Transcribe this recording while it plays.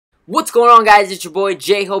What's going on, guys? It's your boy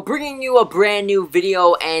J-Ho bringing you a brand new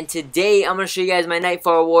video, and today I'm going to show you guys my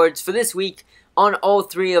Nightfall awards for this week on all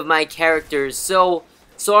three of my characters. So,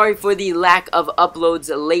 sorry for the lack of uploads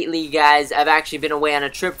lately, guys. I've actually been away on a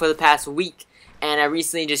trip for the past week, and I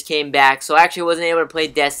recently just came back, so I actually wasn't able to play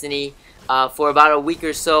Destiny for about a week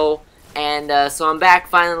or so. And so I'm back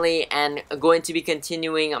finally and going to be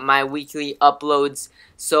continuing my weekly uploads.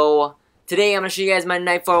 So today I'm going to show you guys my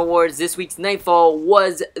Nightfall awards. This week's Nightfall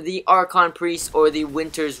was the Archon Priest, or the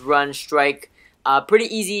Winter's Run Strike. Pretty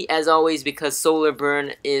easy as always because Solar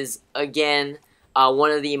Burn is again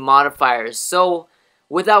one of the modifiers. So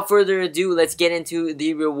without further ado, let's get into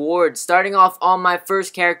the rewards. Starting off on my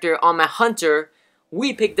first character, on my Hunter,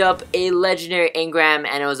 we picked up a legendary engram,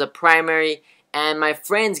 and it was a primary. And my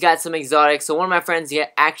friends got some exotics. So one of my friends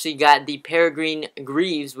actually got the Peregrine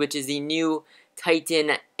Greaves, which is the new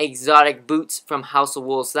Titan exotic boots from House of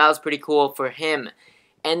Wolves. So that was pretty cool for him.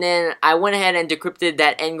 And then I went ahead and decrypted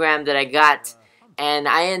that engram that I got, and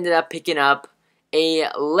I ended up picking up a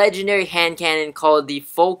legendary hand cannon called the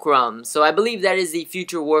Fulcrum. So I believe that is the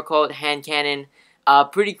future war cult hand cannon.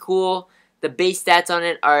 Pretty cool. The base stats on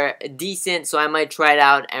it are decent, so I might try it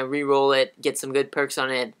out and re-roll it, get some good perks on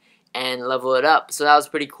it, and level it up. So that was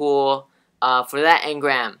pretty cool for that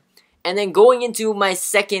engram. And then going into my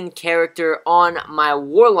second character on my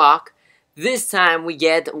Warlock, this time we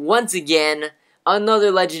get, once again, another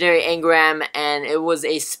legendary engram, and it was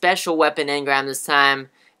a special weapon engram this time,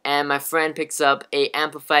 and my friend picks up a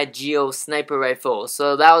Amplified Geo Sniper Rifle.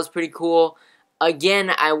 So that was pretty cool.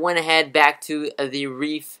 Again, I went ahead back to the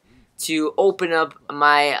Reef to open up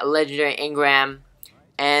my legendary engram,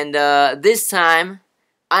 and this time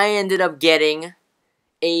I ended up getting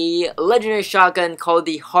a legendary shotgun called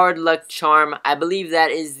the Hard Luck Charm. I believe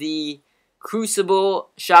that is the Crucible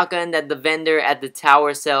shotgun that the vendor at the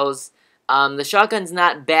tower sells. The shotgun's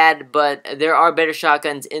not bad, but there are better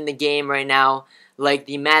shotguns in the game right now, like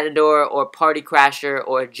the Matador or Party Crasher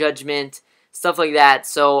or Judgment, stuff like that.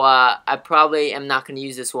 So I probably am not going to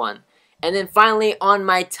use this one. And then finally on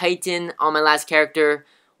my Titan, on my last character,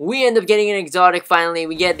 we end up getting an exotic finally.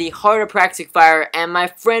 We get the Heart of Praxic Fire, and my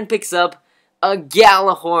friend picks up a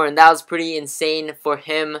Galahorn. That was pretty insane for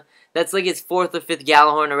him. That's like his 4th or 5th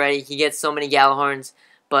Galahorn already. He gets so many Galahorns.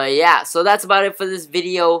 But yeah, so that's about it for this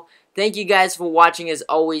video. Thank you guys for watching as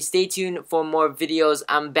always. Stay tuned for more videos.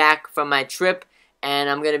 I'm back from my trip,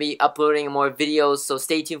 and I'm going to be uploading more videos. So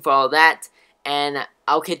stay tuned for all that. And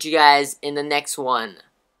I'll catch you guys in the next one.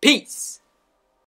 Peace!